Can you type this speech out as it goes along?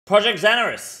Project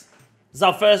Zanaris. This is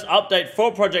our first update for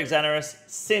Project Zanaris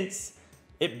since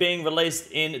it being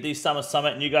released in the Summer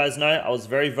Summit. And you guys know I was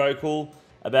very vocal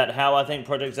about how I think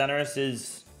Project Zanaris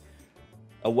is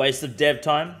a waste of dev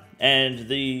time. And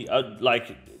the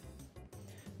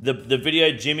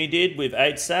video Jimmy did with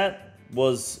AWST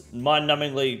was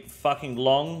mind-numbingly fucking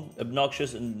long,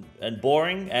 obnoxious, and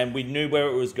boring. And we knew where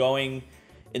it was going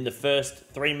in the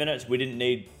first 3 minutes. We didn't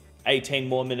need 18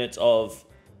 more minutes of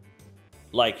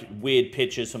like weird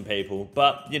pictures from people.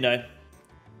 But, you know,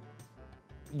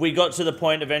 we got to the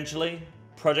point eventually.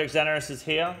 Project Zanaris is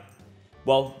here.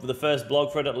 Well, the first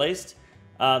blog for it at least.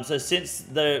 So since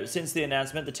the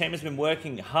announcement, the team has been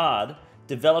working hard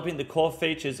developing the core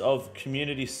features of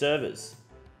community servers.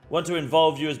 Want to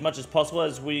involve you as much as possible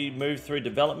as we move through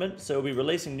development, so we'll be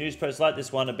releasing news posts like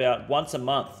this one about once a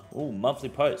month. Ooh, monthly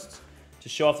posts to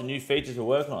show off the new features we're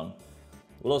working on.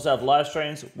 We'll also have live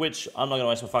streams, which I'm not going to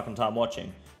waste my fucking time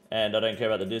watching, and I don't care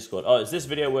about the Discord. Oh, is this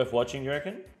video worth watching, you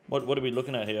reckon? What are we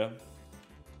looking at here?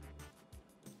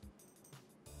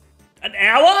 An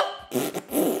hour?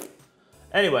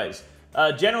 Anyways,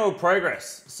 general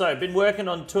progress. So, been working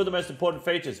on two of the most important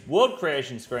features, world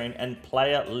creation screen and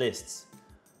player lists.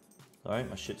 Sorry,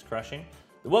 my shit's crashing.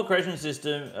 The world creation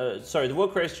system, the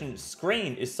world creation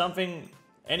screen is something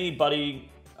anybody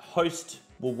host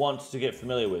will want to get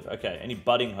familiar with. Okay, any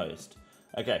budding host.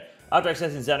 Okay, after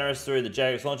accessing Zanaris through the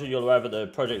Jagex launcher, you'll arrive at the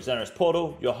Project Zanaris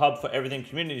portal, your hub for everything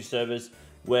community servers,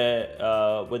 where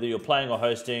whether you're playing or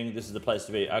hosting, this is the place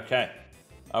to be. Okay,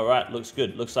 all right, looks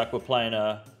good. Looks like we're playing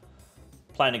a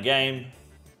game.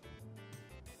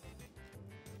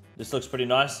 This looks pretty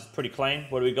nice, pretty clean.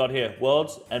 What do we got here?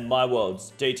 Worlds and my worlds.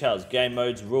 Details, game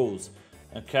modes, rules.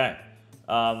 Okay.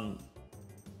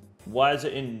 Why is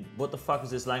it in, what the fuck is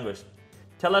this language?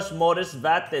 Telas moris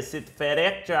vate sit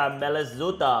ferectra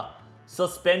melezuta.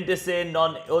 Suspendise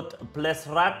non ut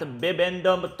plesrat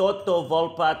bibendum toto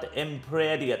volpat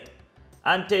imprediat.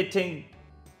 Ante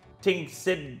ting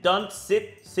sit don't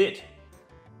sit.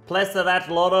 Plesserat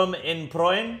lorum in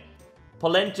proin.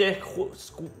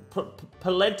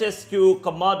 Polentescu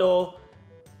commado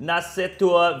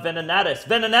nascetur venenaris.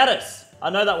 Venenaris!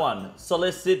 I know that one.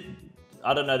 Solicit...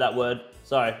 I don't know that word.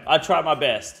 Sorry. I tried my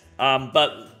best.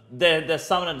 But they're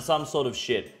summoning some sort of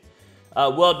shit.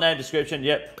 World name description.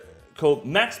 Yep. Cool.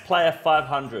 Max player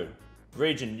 500.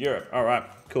 Region, Europe. Alright.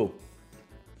 Cool.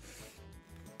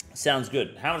 Sounds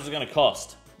good. How much is it going to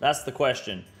cost? That's the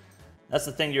question. That's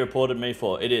the thing you reported me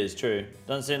for. It is, true.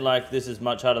 Doesn't seem like this is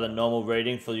much harder than normal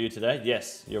reading for you today.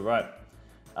 Yes, you're right.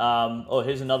 Oh,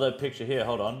 here's another picture here.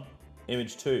 Hold on.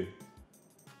 Image 2.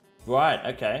 Right,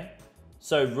 okay.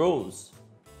 So, rules.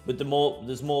 With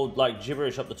there's more like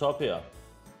gibberish up the top here.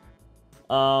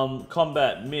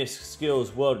 Combat, misc,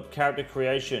 skills, world, character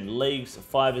creation, leagues,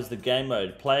 5 is the game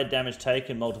mode. Player damage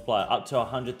taken, multiplier, up to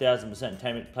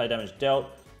 100,000% player damage dealt.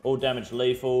 All damage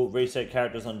lethal, reset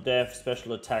characters on death,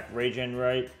 special attack regen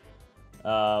rate,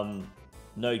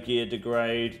 no gear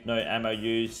degrade, no ammo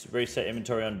use, reset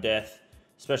inventory on death,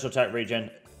 special attack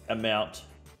regen amount,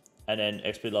 and then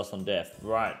XP loss on death.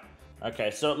 Right.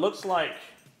 Okay, so it looks like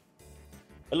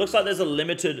there's a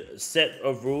limited set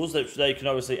of rules that they can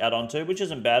obviously add on to, which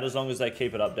isn't bad as long as they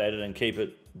keep it updated and keep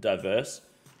it diverse.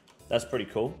 That's pretty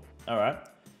cool. All right.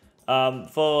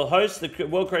 For hosts, the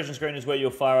world creation screen is where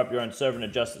you'll fire up your own server and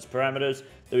adjust its parameters.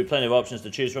 There'll be plenty of options to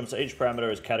choose from, so each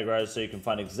parameter is categorized so you can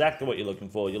find exactly what you're looking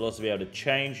for. You'll also be able to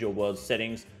change your world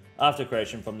settings after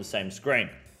creation from the same screen.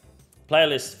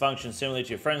 Playlists function similarly to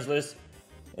your friends list,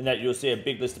 in that you'll see a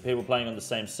big list of people playing on the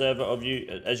same server of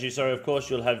you. As you saw, of course,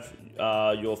 you'll have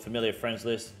your familiar friends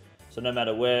list, so no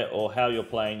matter where or how you're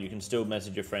playing, you can still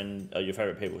message your friend, your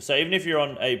favorite people. So even if you're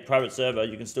on a private server,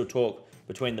 you can still talk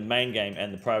between the main game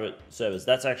and the private servers.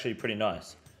 That's actually pretty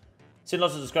nice. Seen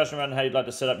lots of discussion around how you'd like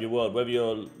to set up your world, whether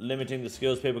you're limiting the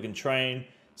skills people can train,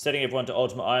 setting everyone to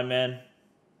Ultimate Ironman.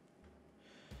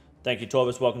 Thank you,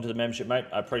 Torvis. Welcome to the membership, mate.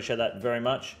 I appreciate that very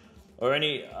much. Or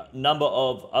any number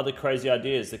of other crazy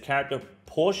ideas. The character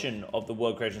portion of the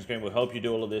world creation screen will help you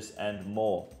do all of this and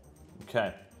more.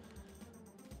 Okay.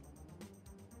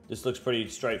 This looks pretty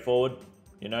straightforward.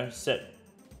 You know, set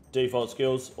default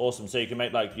skills, awesome. So you can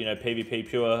make like, you know, PvP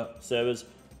pure servers,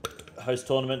 host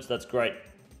tournaments, that's great.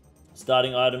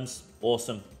 Starting items,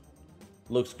 awesome.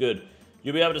 Looks good.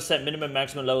 You'll be able to set minimum,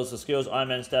 maximum levels of skills,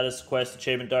 Ironman status, quest,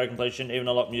 achievement, diary completion, even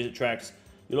unlock music tracks.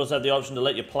 You'll also have the option to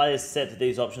let your players set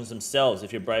these options themselves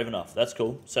if you're brave enough. That's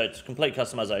cool. So it's complete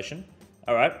customization.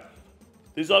 All right.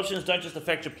 These options don't just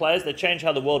affect your players, they change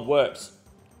how the world works.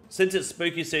 Since it's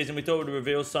spooky season, we thought we'd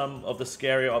reveal some of the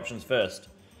scarier options first.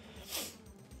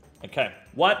 Okay,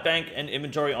 white bank and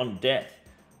inventory on death.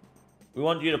 We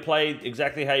want you to play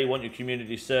exactly how you want your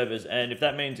community servers, and if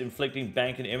that means inflicting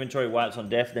bank and inventory wipes on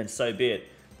death, then so be it.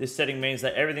 This setting means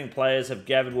that everything players have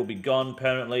gathered will be gone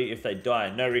permanently if they die.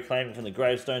 No reclaiming from the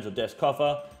gravestones or death's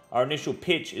coffer. Our initial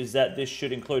pitch is that this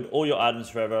should include all your items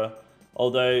forever,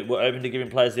 although we're open to giving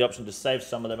players the option to save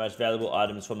some of their most valuable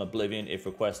items from Oblivion if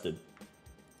requested.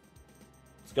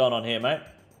 What's going on here, mate?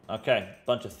 Okay,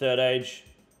 bunch of third age.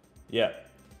 Yeah.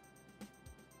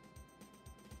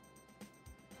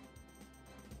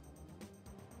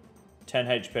 $10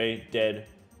 HP, dead.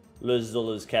 Loses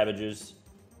all his cabbages.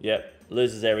 Yep,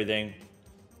 loses everything.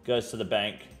 Goes to the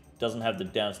bank. Doesn't have the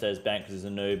downstairs bank because he's a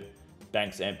noob.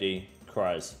 Bank's empty.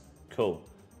 Cries. Cool.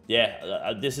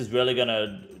 Yeah, this is really going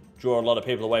to draw a lot of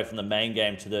people away from the main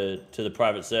game to the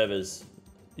private servers.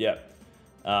 Yep.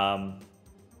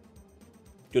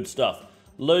 Good stuff.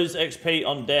 Lose XP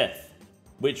on death,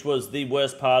 which was the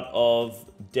worst part of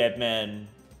Deadman.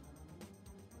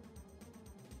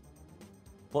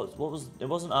 What was it?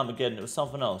 Wasn't Armageddon, it was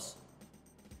something else.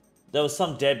 There was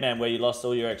some Deadman where you lost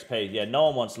all your XP. Yeah, no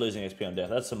one wants losing XP on death.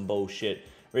 That's some bullshit.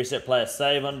 Reset player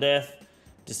save on death.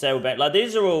 Disable bank. Like,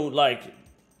 these are all, like,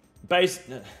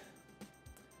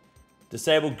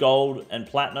 disable gold and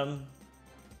platinum.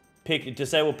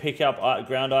 Disable pickup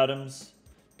ground items.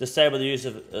 Disable the use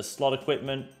of slot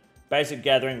equipment. Basic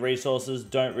gathering resources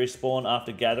don't respawn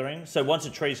after gathering. So once a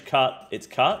tree's cut, it's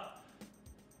cut.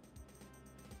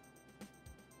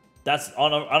 That's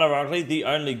unironically the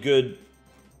only good.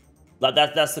 Like,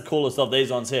 that's the coolest of these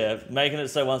ones here. Making it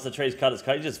so once the tree's cut, it's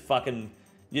cut.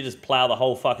 You just plow the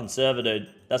whole fucking server, dude.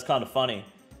 That's kind of funny.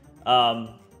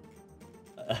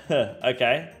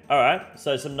 Okay, all right.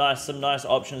 So some nice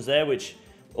options there, which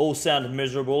all sound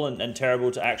miserable and terrible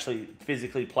to actually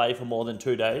physically play for more than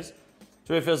 2 days.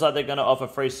 So it feels like they're going to offer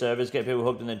free servers, get people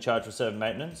hooked, and then charge for server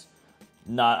maintenance.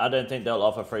 No, I don't think they'll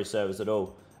offer free servers at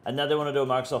all. And now they want to do a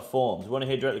Microsoft Forms. We want to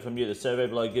hear directly from you. The survey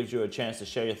below gives you a chance to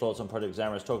share your thoughts on Project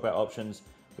Zanaris, talk about options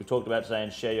we've talked about today,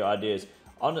 and share your ideas.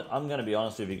 I'm going to be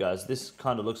honest with you guys. This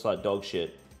kind of looks like dog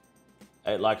shit.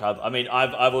 Like,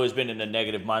 I've always been in a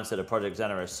negative mindset of Project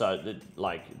Zanaris, so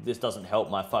this doesn't help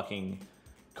my fucking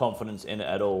confidence in it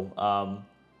at all.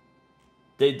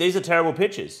 These are terrible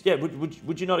pitches. Yeah,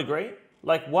 would you not agree?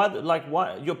 Like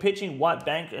why you're pitching white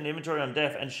bank and inventory on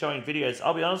death and showing videos?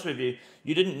 I'll be honest with you,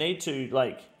 you didn't need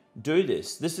to do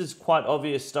this. This is quite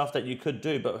obvious stuff that you could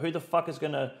do, but who the fuck is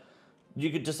gonna? You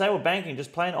could disable banking,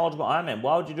 just play an Ultimate Ironman.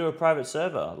 Why would you do a private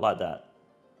server like that?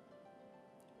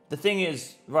 The thing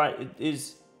is, right,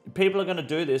 is people are going to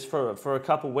do this for a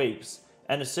couple weeks,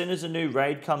 and as soon as a new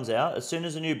raid comes out, as soon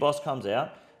as a new boss comes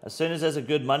out, as soon as there's a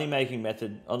good money-making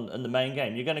method in the main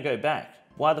game, you're going to go back.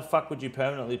 Why the fuck would you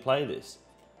permanently play this?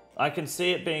 I can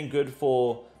see it being good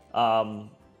for,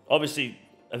 obviously,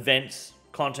 events,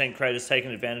 content creators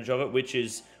taking advantage of it, which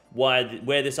is where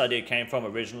this idea came from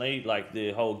originally, like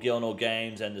the whole Gilnor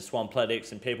games and the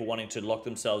Swampletics and people wanting to lock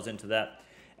themselves into that.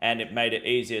 And it made it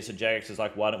easier, so Jagex is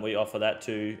like, why don't we offer that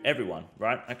to everyone,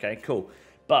 right? Okay, cool.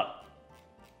 But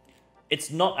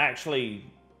it's not actually,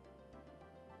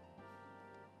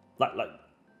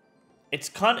 it's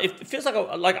kind of, it feels like,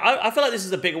 I feel like this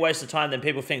is a bigger waste of time than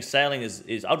people think sailing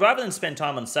is. I'd rather than spend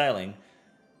time on sailing,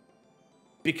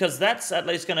 because that's at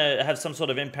least going to have some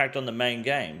sort of impact on the main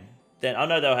game. Then I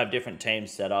know they'll have different teams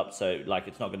set up, so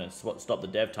it's not going to stop the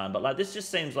dev time, but this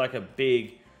just seems like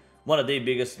one of the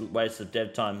biggest wastes of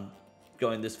dev time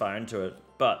going this far into it.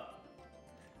 But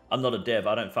I'm not a dev.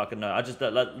 I don't fucking know. I just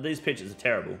these pitches are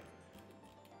terrible.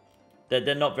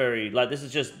 They're not very this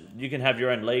is just, you can have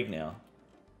your own league now.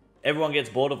 Everyone gets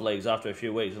bored of leagues after a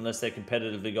few weeks unless they're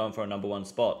competitively going for a #1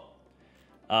 spot.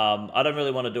 I don't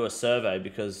really want to do a survey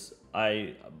because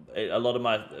a lot of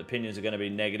my opinions are going to be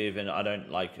negative, and I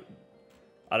don't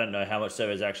know how much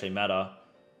surveys actually matter.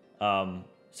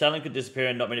 Sailing could disappear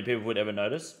and not many people would ever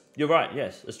notice. You're right,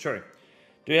 yes, it's true.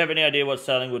 Do you have any idea what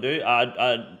sailing will do?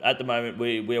 At the moment,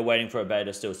 we are waiting for a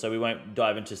beta still, so we won't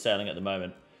dive into sailing at the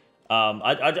moment.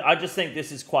 I just think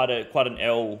this is quite an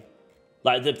L.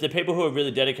 The people who are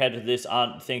really dedicated to this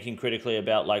aren't thinking critically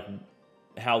about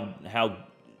how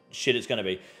shit it's going to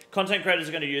be. Content creators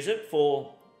are going to use it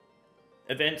for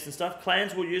events and stuff.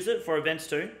 Clans will use it for events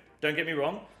too. Don't get me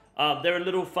wrong. There are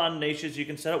little fun niches you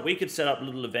can set up. We could set up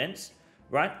little events,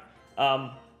 right?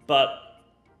 But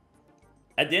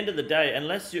at the end of the day,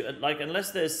 unless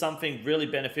there's something really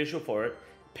beneficial for it,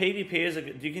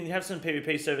 PvP you can have some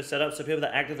PvP servers set up so people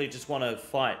that actively just want to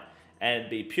fight and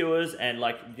be pures, and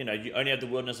you only have the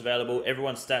wilderness available.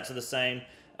 Everyone's stats are the same.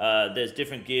 There's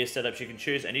different gear setups you can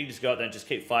choose, and you can just go out there and just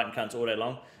keep fighting cunts all day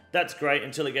long. That's great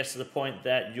until it gets to the point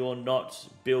that you're not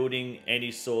building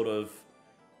any sort of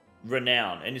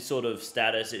renown, any sort of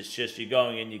status. It's just you're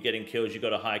going in, you're getting kills, you've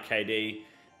got a high KD,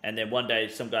 and then one day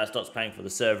some guy stops paying for the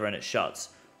server and it shuts.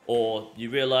 Or you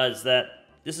realize that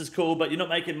this is cool, but you're not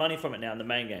making money from it now in the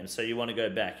main game, so you want to go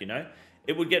back, you know?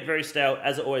 It would get very stale,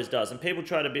 as it always does. And people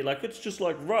try to be like, it's just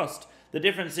like Rust. The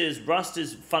difference is Rust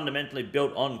is fundamentally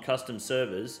built on custom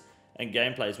servers and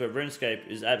gameplays, where RuneScape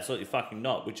is absolutely fucking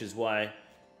not, which is why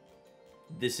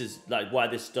this is, like, why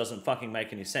this doesn't fucking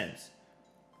make any sense.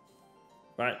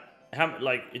 Right?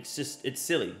 It's just, it's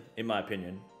silly, in my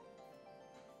opinion.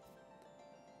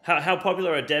 How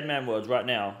popular are Deadman worlds right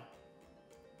now?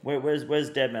 Where's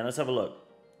Deadman? Let's have a look.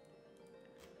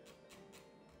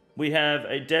 We have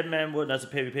a Deadman world, that's a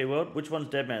PvP world. Which one's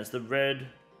Deadman? It's the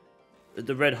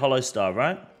red hollow star,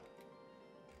 right?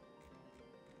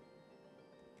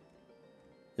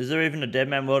 Is there even a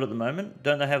Deadman world at the moment?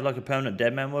 Don't they have like a permanent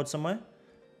Deadman world somewhere?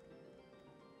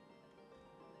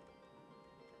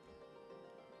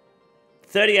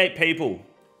 $38 people.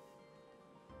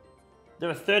 There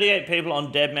are 38 people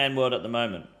on Deadman world at the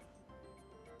moment.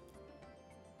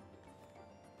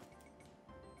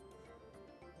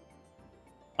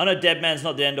 I know Deadman's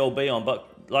not the end all be on,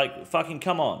 but like, fucking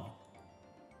come on.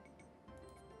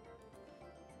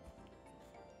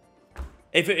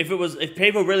 If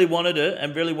people really wanted it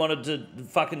and really wanted to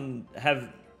fucking have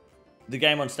the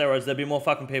game on steroids, there'd be more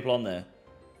fucking people on there.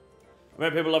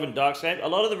 Remember people loving Darkscape? A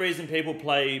lot of the reason people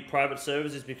play private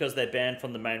servers is because they're banned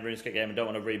from the main RuneScape game and don't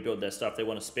want to rebuild their stuff. They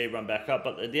want to speedrun back up.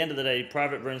 But at the end of the day,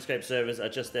 private RuneScape servers are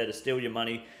just there to steal your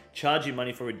money, charge you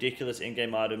money for ridiculous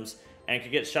in-game items, and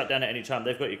can get shut down at any time.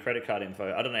 They've got your credit card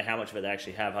info. I don't know how much of it they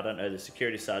actually have. I don't know the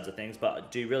security sides of things.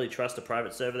 But do you really trust a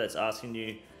private server that's asking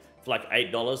you for like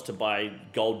 $8 to buy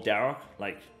gold Darrock?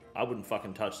 Like, I wouldn't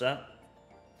fucking touch that.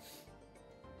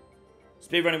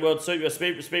 Speedrunning worlds, so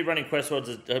speedrunning quest worlds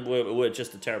were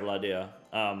just a terrible idea.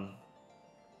 Yeah,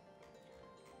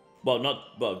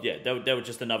 they were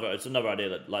just it's another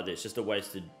idea like this, just a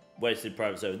wasted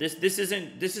private server.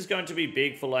 This is going to be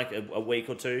big for like a week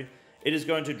or two. It is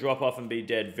going to drop off and be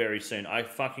dead very soon. I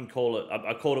fucking call it.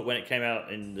 I called it when it came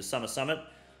out in the Summer Summit,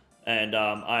 and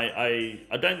I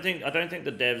don't think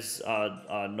the devs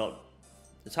are not.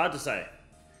 It's hard to say.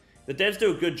 The devs do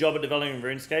a good job at developing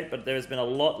RuneScape, but there's been a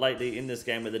lot lately in this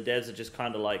game where the devs are just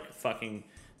kind of like fucking...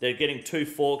 They're getting two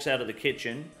forks out of the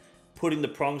kitchen, putting the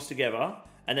prongs together,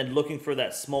 and then looking for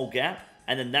that small gap,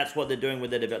 and then that's what they're doing with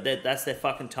their development. That's their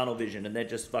fucking tunnel vision, and they're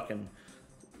just fucking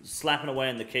slapping away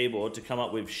on the keyboard to come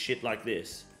up with shit like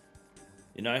this.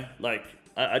 You know? Like,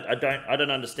 I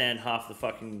don't understand half the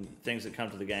fucking things that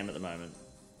come to the game at the moment.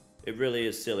 It really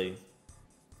is silly.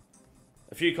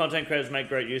 A few content creators make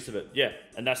great use of it. Yeah,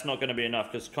 and that's not going to be enough,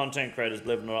 because content creators,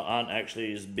 believe it or not, aren't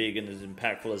actually as big and as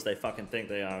impactful as they fucking think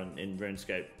they are in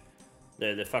RuneScape.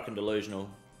 They're fucking delusional.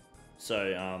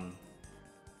 So,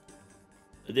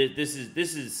 this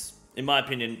is, in my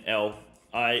opinion, L.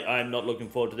 I'm not looking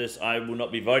forward to this. I will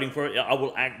not be voting for it. I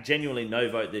will genuinely no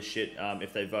vote this shit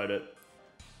if they vote it.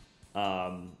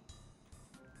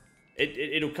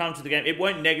 It'll come to the game. It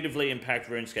won't negatively impact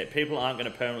RuneScape. People aren't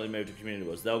going to permanently move to community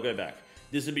worlds. They'll go back.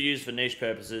 This will be used for niche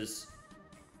purposes.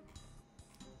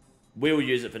 We will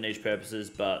use it for niche purposes,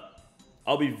 but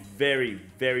I'll be very,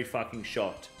 very fucking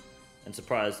shocked and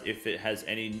surprised if it has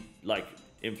any, like,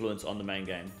 influence on the main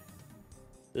game.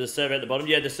 There's a survey at the bottom.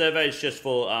 Yeah, the survey is just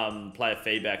for player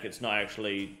feedback. It's not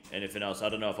actually anything else. I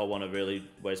don't know if I want to really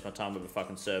waste my time with a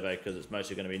fucking survey, because it's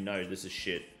mostly going to be, no, this is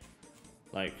shit.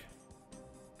 Like,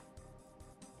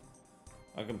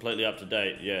 I'm completely up to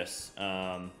date, yes.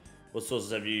 What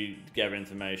sources have you gathered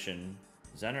information?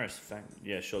 Zanaris, fact,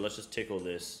 yeah, sure, let's just tick all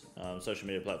this. Social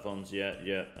media platforms, yeah,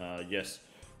 yes.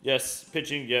 Yes,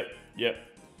 pitching, yep.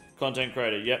 Content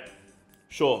creator, yep.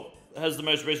 Sure. Has the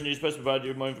most recent news post provided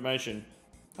you with more information?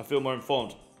 I feel more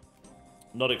informed.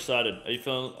 Not excited.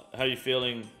 How are you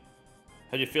feeling?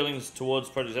 Have your feelings towards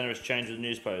Project Zanaris changed with the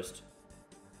news post?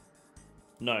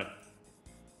 No.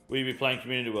 Will you be playing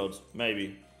community worlds?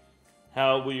 Maybe.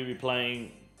 How will you be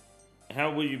playing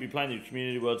the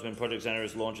community worlds when Project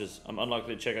Zanaris launches? I'm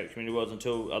unlikely to check out community worlds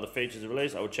until other features are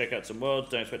released. I will check out some worlds,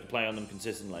 don't expect to play on them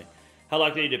consistently. How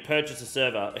likely are you to purchase a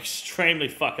server? Extremely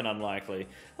fucking unlikely.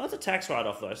 Well, that's a tax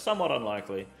write-off though, somewhat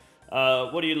unlikely.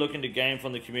 What are you looking to gain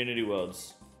from the community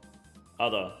worlds?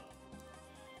 Other.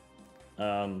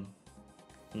 Hold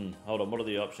on, what are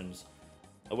the options?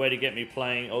 A way to get me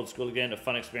playing old school again, a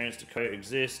fun experience to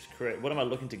coexist, correct. What am I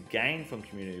looking to gain from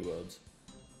community worlds?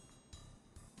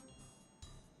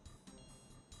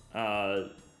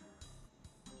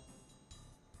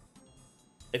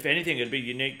 If anything, it'd be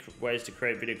unique ways to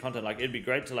create video content. Like, it'd be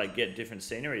great to like get different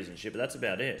sceneries and shit, but that's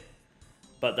about it.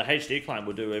 But the HD client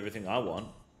will do everything I want.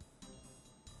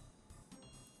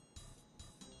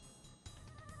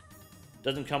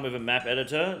 Doesn't come with a map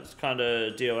editor. It's kind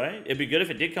of DOA. It'd be good if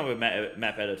it did come with a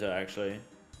map editor, actually.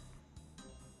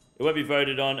 It won't be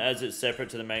voted on as it's separate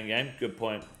to the main game. Good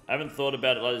point. I haven't thought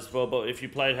about it like this before, but if you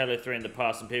played Halo 3 in the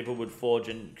past and people would forge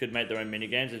and could make their own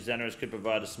minigames, if Zanaris could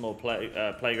provide a small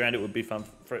playground, it would be fun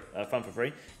for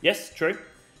free. Yes, true.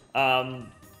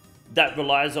 That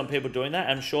relies on people doing that.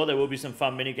 I'm sure there will be some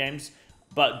fun minigames,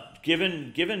 but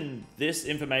given this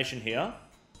information here,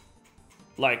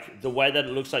 like the way that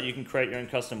it looks like you can create your own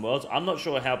custom worlds, I'm not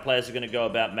sure how players are going to go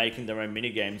about making their own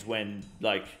minigames when,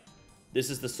 like, this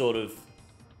is the sort of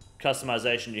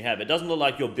customization you have. It doesn't look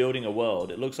like you're building a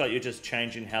world. It looks like you're just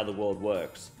changing how the world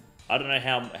works. I don't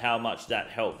know how much that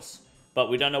helps,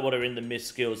 but we don't know what are in the myth,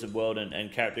 skills of world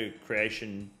and character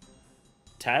creation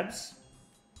tabs.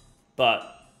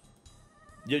 But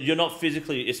you're not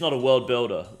physically, it's not a world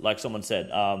builder like someone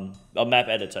said, a map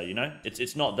editor, you know?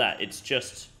 It's not that. It's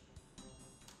just,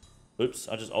 oops,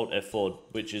 I just Alt F4'd,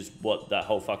 which is what that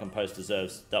whole fucking post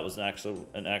deserves. That was an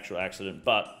actual accident,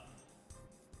 but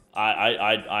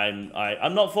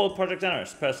I'm not for Project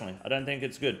Zanaris, personally. I don't think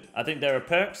it's good. I think there are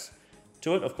perks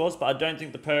to it, of course, but I don't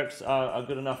think the perks are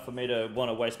good enough for me to want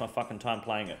to waste my fucking time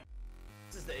playing it.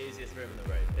 This is the easiest room in the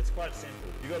raid. It's quite simple.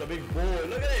 You got a big boy.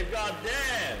 Look at him,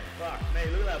 goddamn! Fuck me,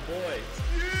 look at that boy. It's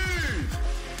huge!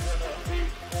 You got a big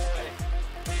boy.